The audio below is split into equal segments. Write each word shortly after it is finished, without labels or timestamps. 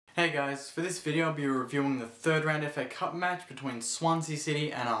Hey guys, for this video I'll be reviewing the third round FA Cup match between Swansea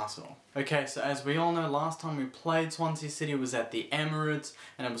City and Arsenal. Okay, so as we all know, last time we played Swansea City was at the Emirates,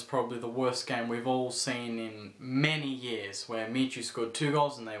 and it was probably the worst game we've all seen in many years, where Michu scored 2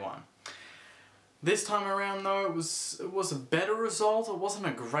 goals and they won. This time around though, it was a better result. It wasn't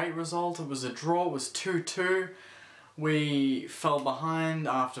a great result, it was a draw, it was 2-2. We fell behind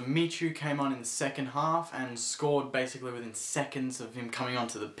after Michu came on in the second half and scored basically within seconds of him coming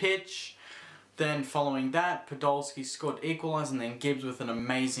onto the pitch. Then following that, Podolski scored equalised, and then Kibbs with an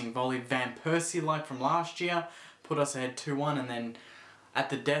amazing volley, Van Persie-like from last year, put us ahead 2-1, and then at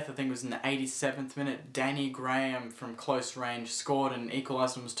the death, I think it was in the 87th minute, Danny Graham from close range scored and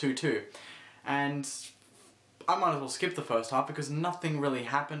equalised and was 2-2. And I might as well skip the first half because nothing really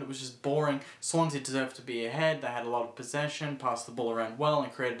happened. It was just boring. Swansea deserved to be ahead. They had a lot of possession, passed the ball around well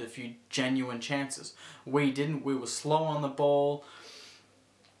and created a few genuine chances. We didn't. We were slow on the ball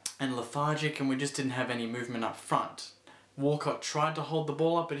and lethargic, and we just didn't have any movement up front. Walcott tried to hold the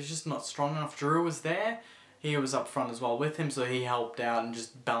ball up, but he's just not strong enough. Drew was there. He was up front as well with him, so he helped out and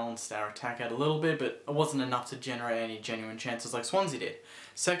just balanced our attack out a little bit, but it wasn't enough to generate any genuine chances like Swansea did.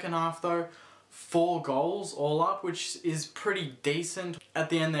 Second half though, 4 goals all up, which is pretty decent. At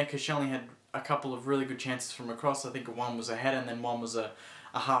the end there, Koscielny had a couple of really good chances from across. I think one was a header and then one was a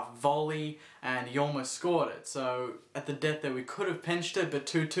half volley, and he almost scored it. So at the death there, we could have pinched it, but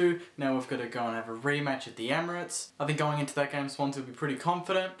 2-2. Now we've got to go and have a rematch at the Emirates. I think going into that game, Swansea will be pretty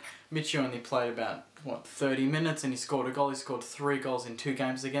confident. Michu only played about 30 minutes and he scored a goal. He scored 3 goals in 2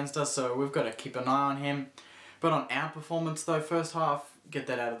 games against us, so we've got to keep an eye on him. But on our performance though, first half, get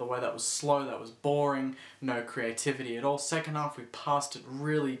that out of the way, that was slow, that was boring, no creativity at all. Second half, we passed it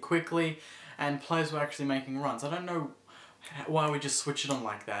really quickly and players were actually making runs. I don't know why we just switch it on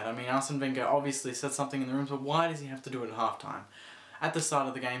like that. I mean, Arsene Wenger obviously said something in the room, but why does he have to do it at halftime? At the start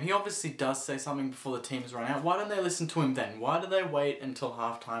of the game, he obviously does say something before the teams run out. Why don't they listen to him then? Why do they wait until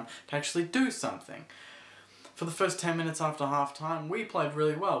halftime to actually do something? For the first 10 minutes after half-time, we played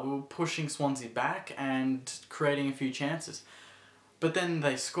really well. We were pushing Swansea back and creating a few chances. But then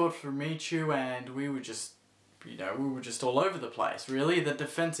they scored for Michu and we were just, we were just all over the place, really. The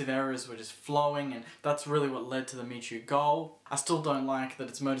defensive errors were just flowing, and that's really what led to the Michu goal. I still don't like that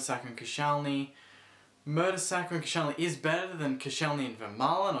it's Mertesacker and Koscielny. Mertesacker and Koscielny is better than Koscielny and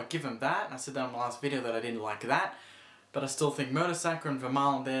Vermaelen, I'll give him that. I said that in the last video that I didn't like that. But I still think Mertesacker and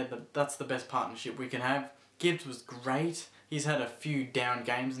Vermaelen there, that's the best partnership we can have. Kibbs was great. He's had a few down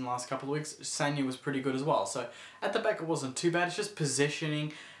games in the last couple of weeks. Sanya was pretty good as well. So at the back it wasn't too bad. It's just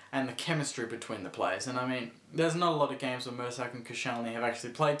positioning and the chemistry between the players. And I mean, there's not a lot of games where Mertesacker and Koscielny have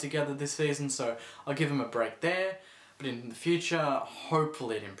actually played together this season, so I'll give him a break there. But in the future,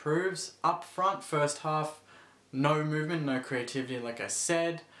 hopefully it improves. Up front, first half, no movement, no creativity like I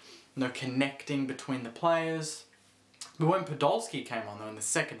said. No connecting between the players. But when Podolski came on though in the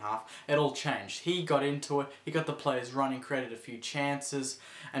second half, it all changed. He got into it, he got the players running, created a few chances,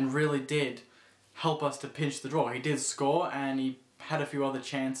 and really did help us to pinch the draw. He did score, and he had a few other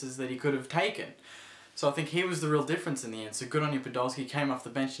chances that he could have taken. So I think he was the real difference in the end. So good on you, Podolski. He came off the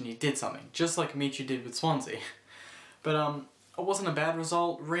bench and he did something, just like Michu did with Swansea. But it wasn't a bad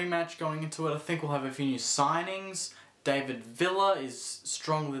result. Rematch going into it. I think we'll have a few new signings. David Villa is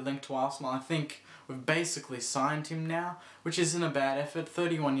strongly linked to Arsenal. I think we've basically signed him now, which isn't a bad effort.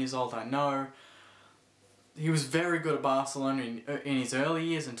 31 years old, I know. He was very good at Barcelona in his early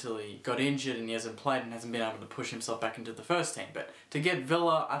years until he got injured and he hasn't played and hasn't been able to push himself back into the first team. But to get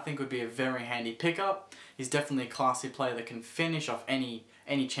Villa, I think would be a very handy pickup. He's definitely a classy player that can finish off any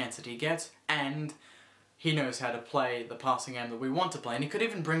chance that he gets, and he knows how to play the passing game that we want to play, and he could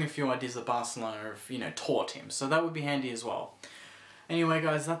even bring a few ideas that Barcelona have, taught him. So that would be handy as well. Anyway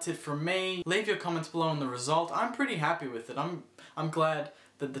guys, that's it from me. Leave your comments below on the result. I'm pretty happy with it. I'm glad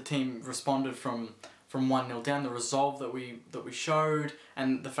that the team responded from 1-0 down, the resolve that we showed,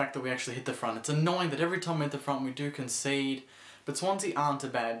 and the fact that we actually hit the front. It's annoying that every time we hit the front we do concede, but Swansea aren't a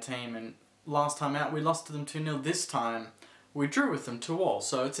bad team, and last time out we lost to them 2-0. This time we drew with them 2-2,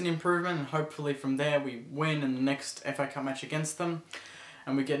 so it's an improvement, and hopefully from there we win in the next FA Cup match against them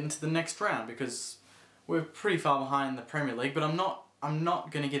and we get into the next round, because we're pretty far behind the Premier League. But I'm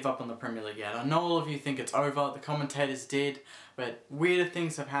not going to give up on the Premier League yet. I know all of you think it's over, the commentators did, but weirder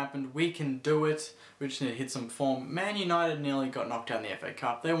things have happened. We can do it, we just need to hit some form. Man United nearly got knocked out in the FA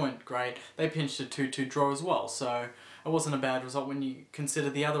Cup. They weren't great, they pinched a 2-2 draw as well, so it wasn't a bad result when you consider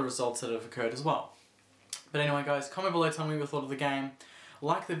the other results that have occurred as well. But anyway guys, comment below, tell me what you thought of the game.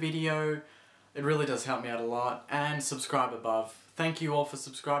 Like the video, it really does help me out a lot, and subscribe above. Thank you all for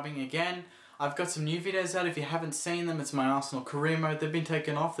subscribing again. I've got some new videos out. If you haven't seen them, it's my Arsenal career mode. They've been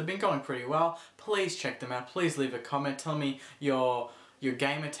taken off. They've been going pretty well. Please check them out. Please leave a comment. Tell me your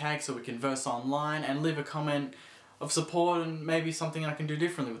gamer tag so we can verse online, and leave a comment of support and maybe something I can do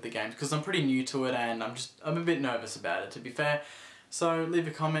differently with the games, because I'm pretty new to it and I'm a bit nervous about it, to be fair. So leave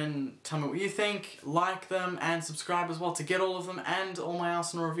a comment, tell me what you think, like them and subscribe as well to get all of them and all my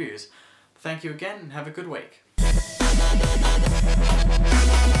Arsenal reviews. Thank you again and have a good week.